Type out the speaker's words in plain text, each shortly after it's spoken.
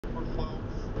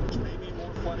damage, maybe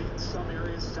more flooding in some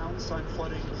areas, sound sign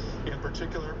flooding in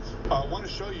particular. I want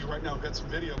to show you right now, I've got some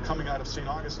video coming out of St.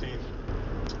 Augustine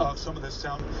of some of this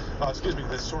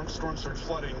this storm surge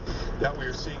flooding that we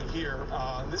are seeing here.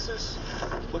 This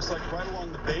looks like right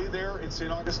along the bay there in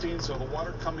St. Augustine, so the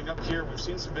water coming up here. We've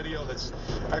seen some video that's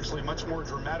actually much more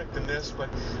dramatic than this, but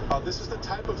this is the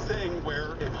type of thing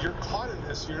where if you're caught in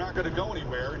this, you're not going to go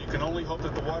anywhere, and you can only hope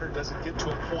that the water doesn't get to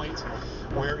a point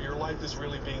where your life is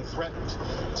really being threatened.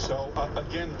 So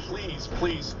again,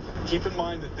 please keep in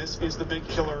mind that this is the big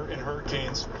killer in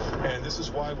hurricanes, and this is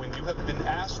why when you have been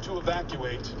asked to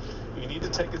evacuate, you need to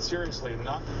take it seriously and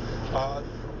not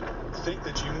think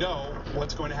that you know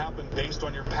what's going to happen based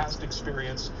on your past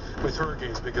experience with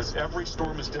hurricanes, because every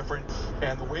storm is different,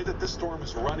 and the way that this storm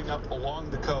is running up along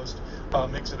the coast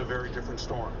makes it a very different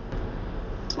storm.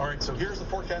 All right, so here's the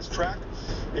forecast track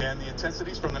and the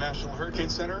intensities from the National Hurricane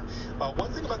Center.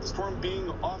 One thing about the storm being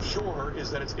offshore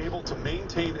is that it's able to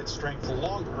maintain its strength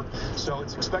longer, so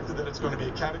it's expected that it's going to be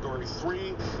a Category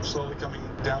 3, slowly coming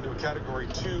down to a Category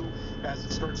 2 as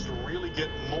it starts to really get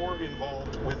more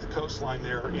involved with the coastline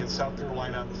there in South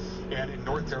Carolina and in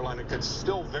North Carolina. It could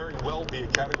still very well be a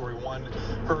Category 1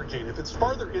 hurricane. If it's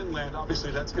farther inland,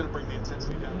 obviously that's going to bring the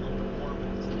intensity down a little bit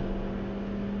more.